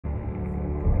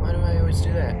always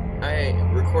do that. I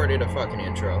recorded a fucking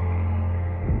intro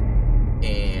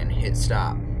and hit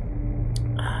stop.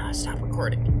 Stop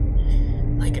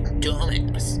recording. Like a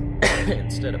dumbass.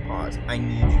 Instead of pause. I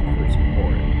need you for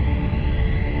support.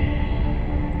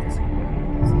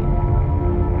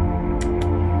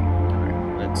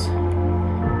 Alright, let's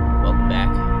welcome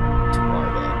back to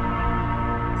our bed.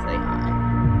 Say hi.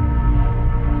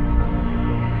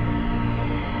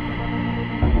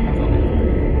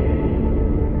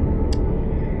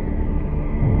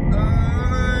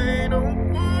 I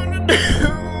don't wanna do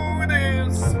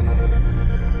this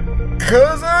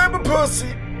 'cause I'm a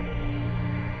pussy.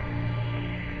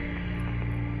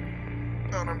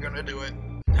 And I'm gonna do it.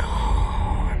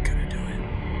 Oh, I'm gonna do it.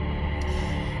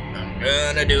 I'm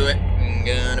gonna do it. I'm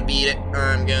gonna beat it.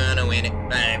 I'm gonna win it.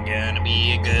 I'm gonna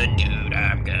be a good dude.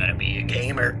 I'm gonna be a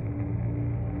gamer.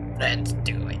 Let's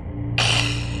do it.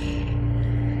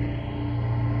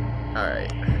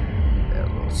 Alright. A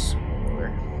little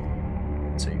smaller.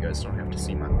 So you guys don't have to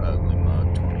see my ugly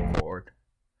mug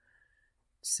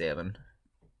 24/7.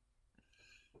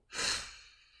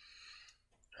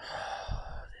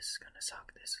 This is gonna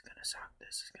suck. This is gonna suck.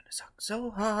 This is gonna suck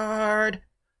so hard.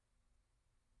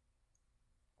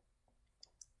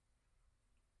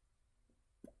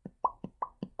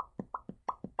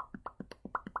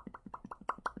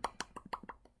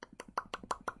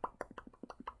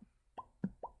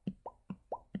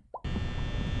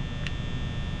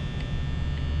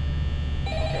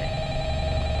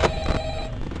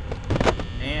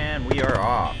 And we are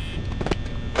off.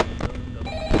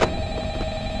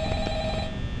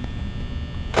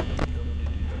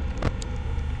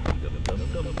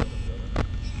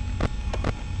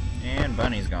 And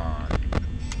Bunny's gone.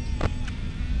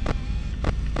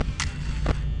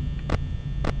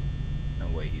 No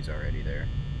way, he's already there.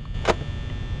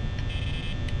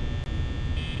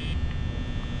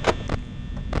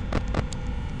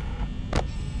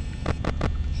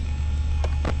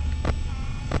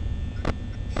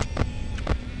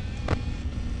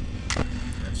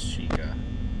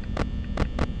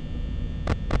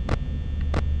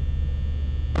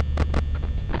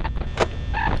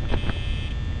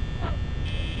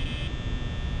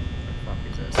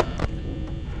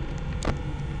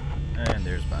 And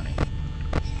there's Bunny.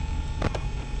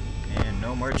 And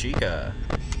no more Chica.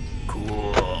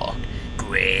 Cool.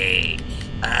 Great.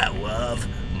 I love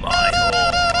my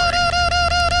horn.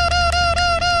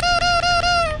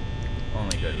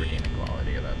 Only good redeeming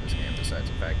quality about this game, besides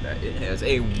the fact that it has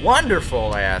a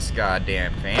wonderful ass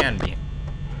goddamn fan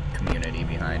community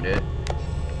behind it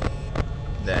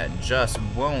that just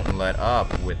won't let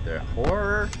up with the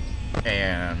horror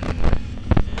and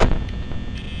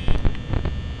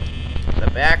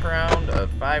the background of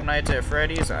Five Nights at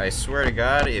Freddy's. I swear to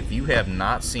God, if you have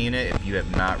not seen it, if you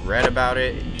have not read about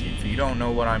it, if you don't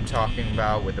know what I'm talking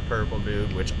about with the purple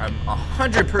dude, which I'm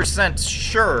 100%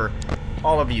 sure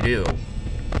all of you do,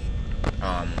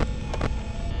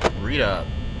 read up.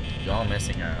 Y'all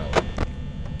missing out.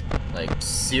 Like,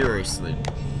 seriously.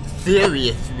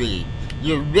 Seriously.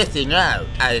 You're missing out.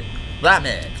 I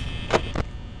promise.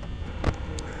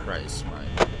 Christ, my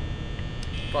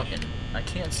fucking... I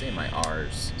can't say my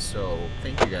R's, so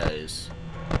thank you guys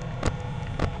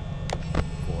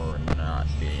for not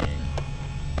being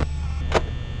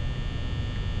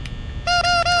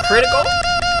critical.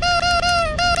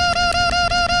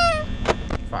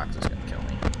 Fox is gonna kill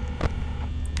me.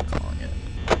 I'm calling it.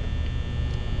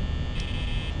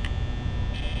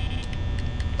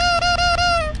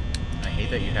 I hate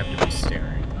that you have to be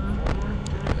staring forward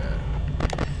to do that.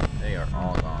 They are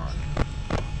all gone.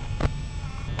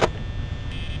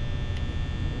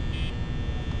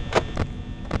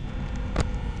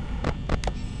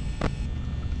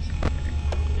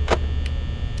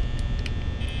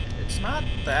 Not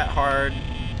that hard.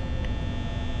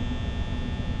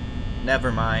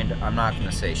 Never mind, I'm not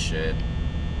gonna say shit.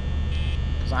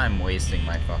 Because I'm wasting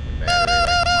my fucking battery like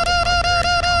a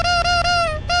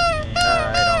motherfucker right now.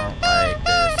 And I don't like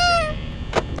this game.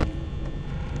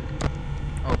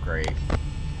 Oh, great.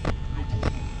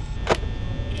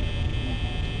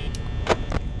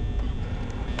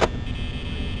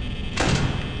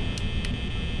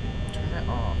 Turn that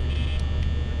off.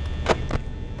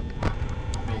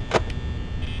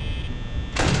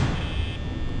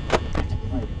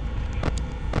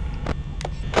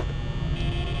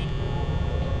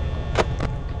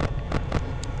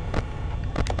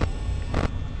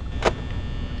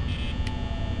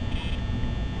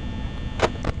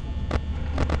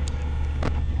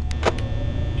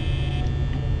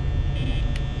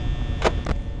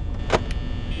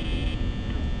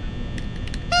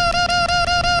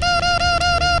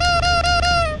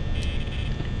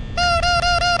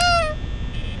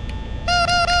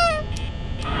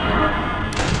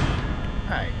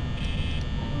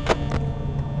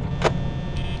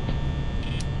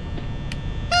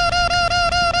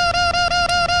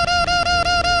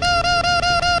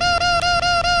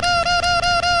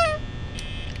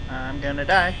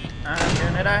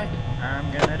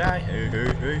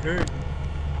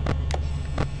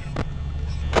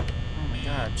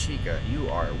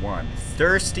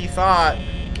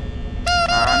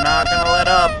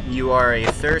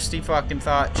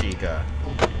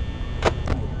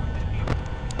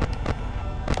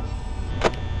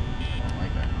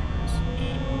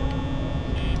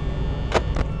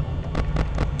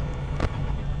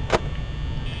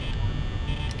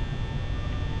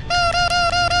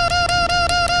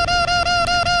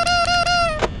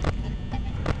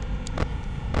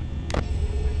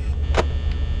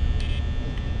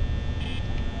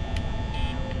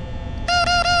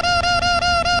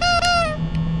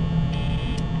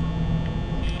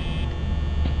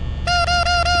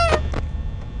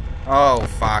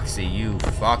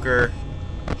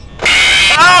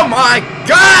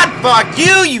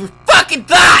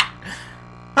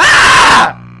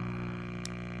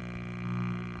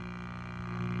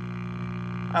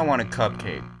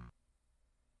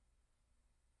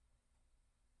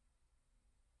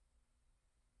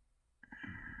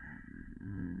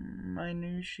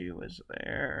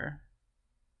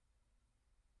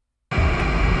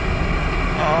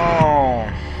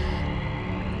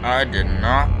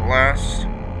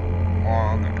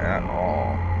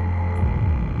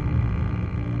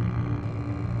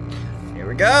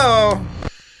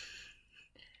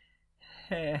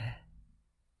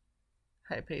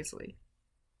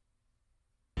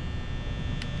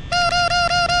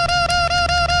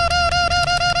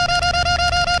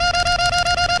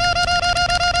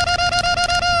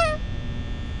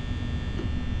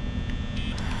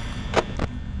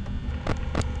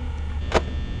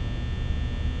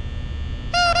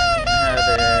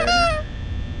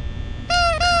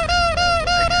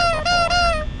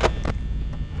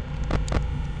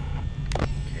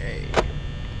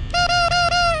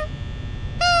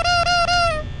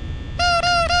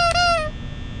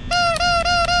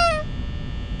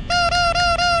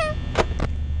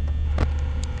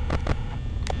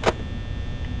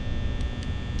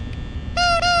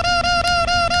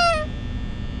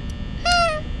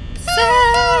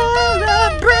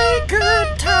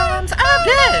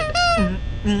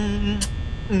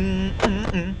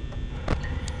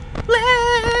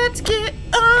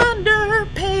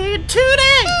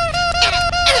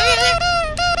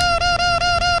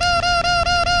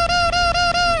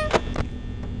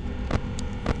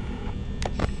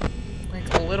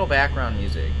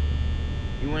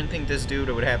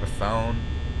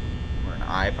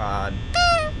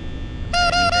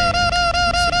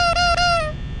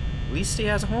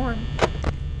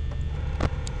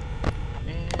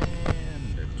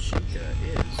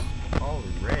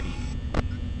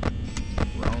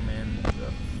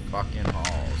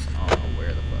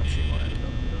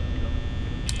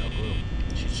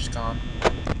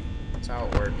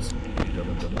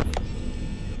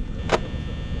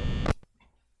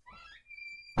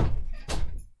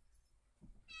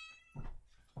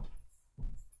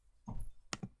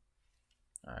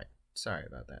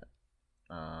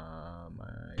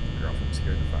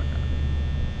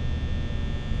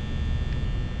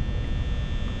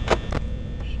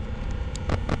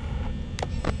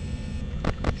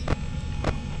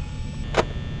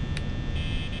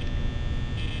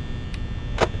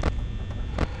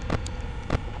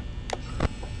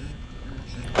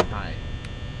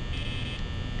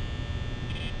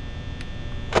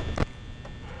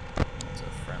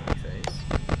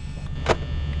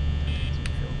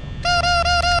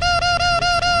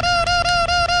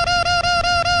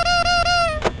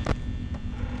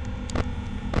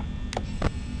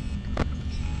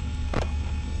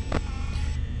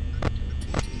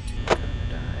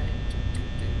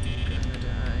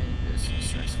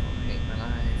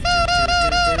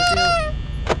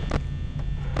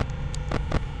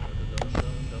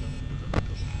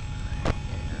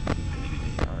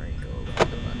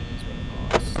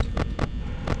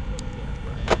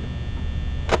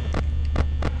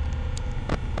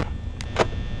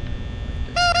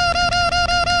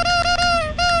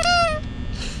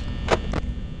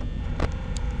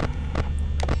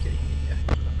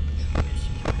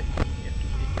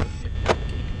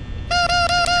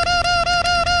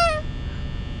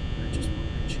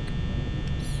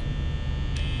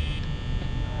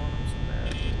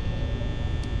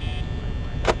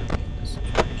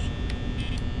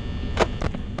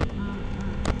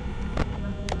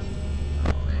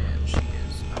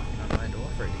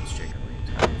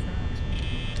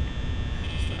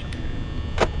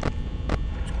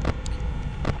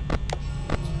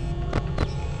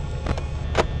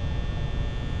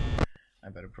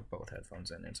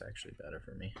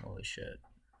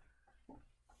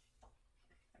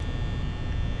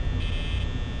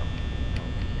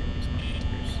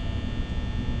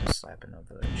 slapping of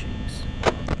the cheeks.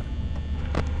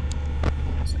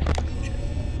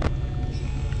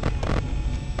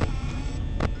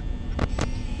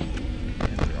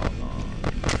 And they're all gone.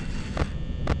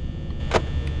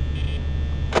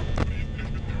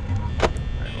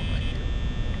 I don't like you.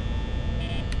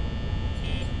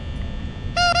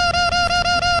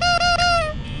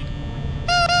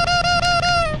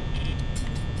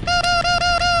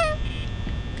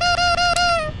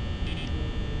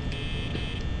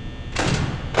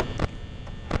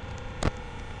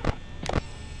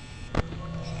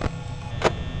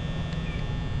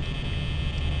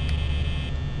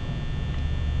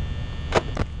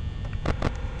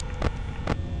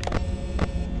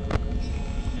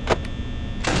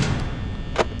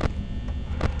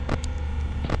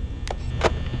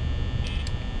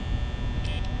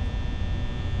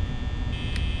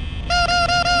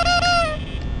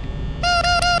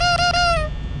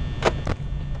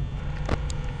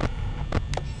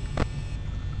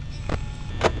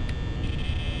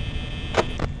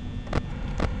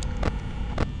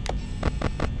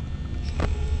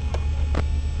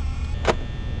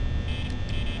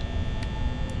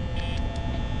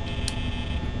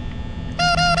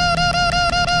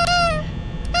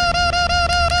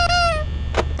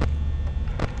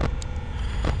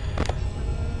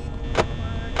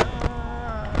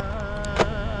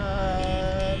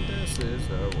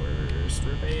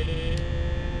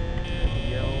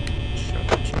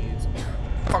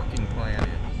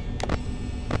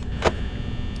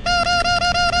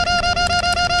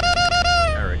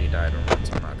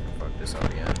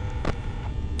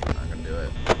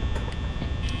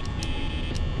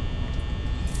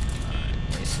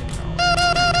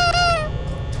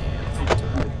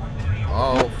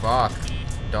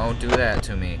 Don't do that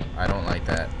to me. I don't like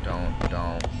that. Don't.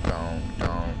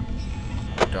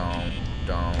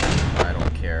 I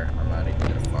don't care. I'm not even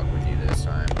gonna fuck with you this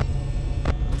time.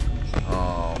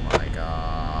 Oh my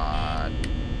god.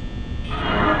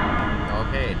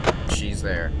 Okay, she's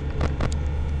there.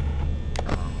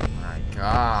 Oh my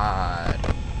god.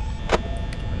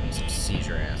 Give me some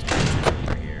seizure ass bitches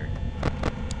over here.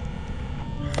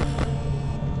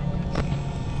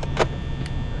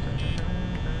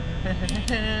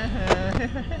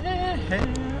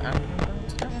 I'm about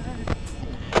to die.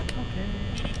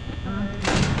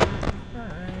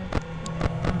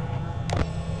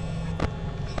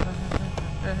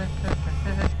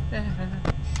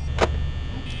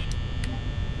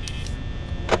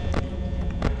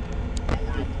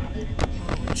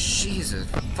 Jesus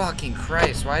fucking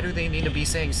Christ, why do they need to be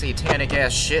saying satanic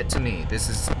ass shit to me? This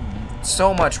is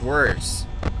so much worse.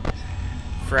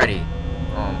 Freddy.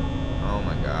 Oh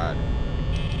my god.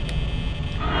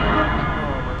 Oh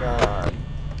my god.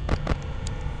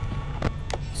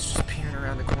 It's just peering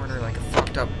around the corner like a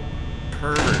fucked up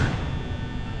pervert.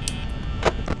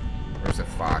 Where's the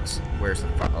fox? Where's the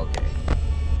fox? Okay.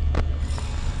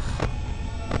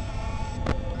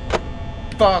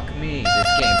 Fuck me, this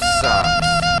game sucks.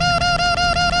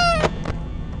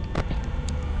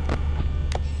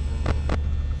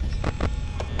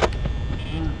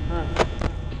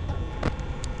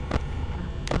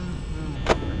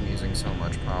 I'm using so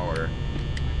much power.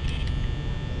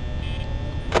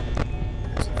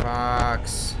 There's the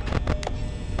fox.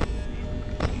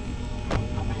 I'm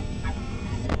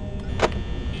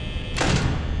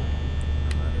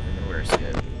not even worse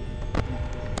yet.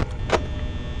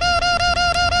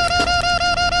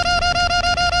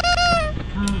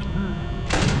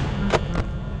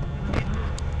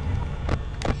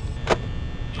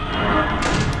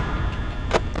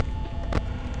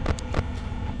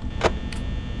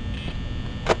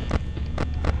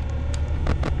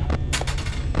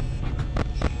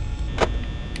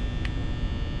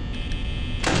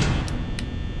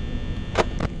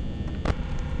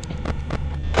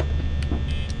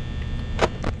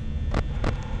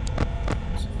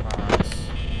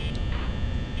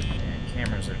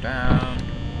 Down,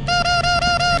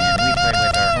 and we play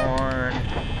with our horn.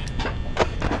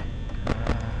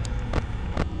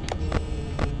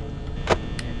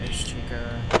 And there's Chica.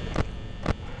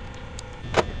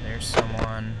 There's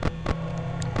someone.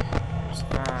 There's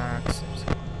Fox. There's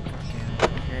fucking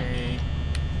okay.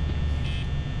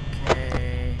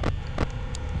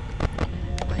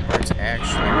 My heart's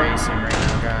actually racing right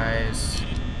now, guys.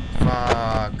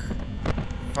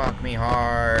 Fuck me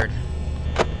hard.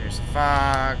 There's a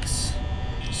fox.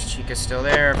 Is Chica still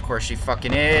there? Of course she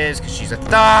fucking is, because she's a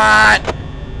thought!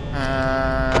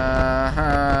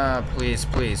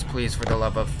 Please, for the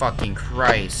love of fucking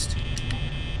Christ.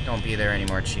 Don't be there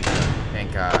anymore, Chica.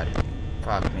 Thank God.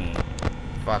 Fuck me.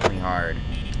 Fuck me hard.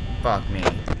 Fuck me.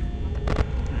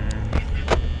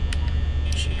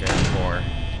 4.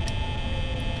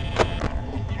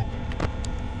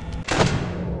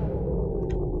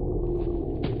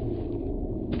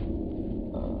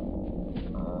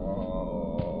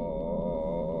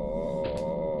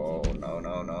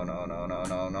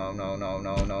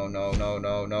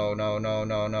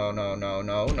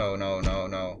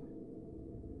 No.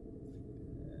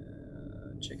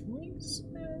 Chicken wings?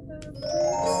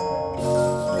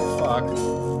 Fuck.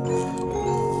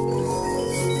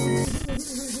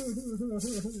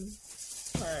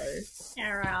 Alright.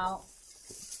 Arrow.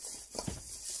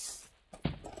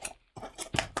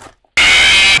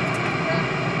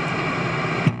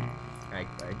 I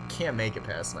can't make it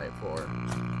past night 4.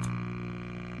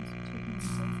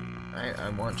 I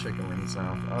want chicken wings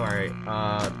now. Alright,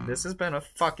 this has been a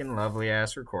fucking lovely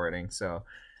ass recording, so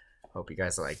hope you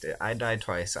guys liked it. I died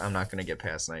twice. I'm not gonna get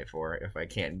past night 4. If I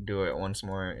can't do it once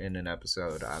more in an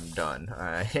episode, I'm done.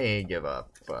 I give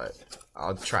up, but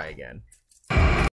I'll try again.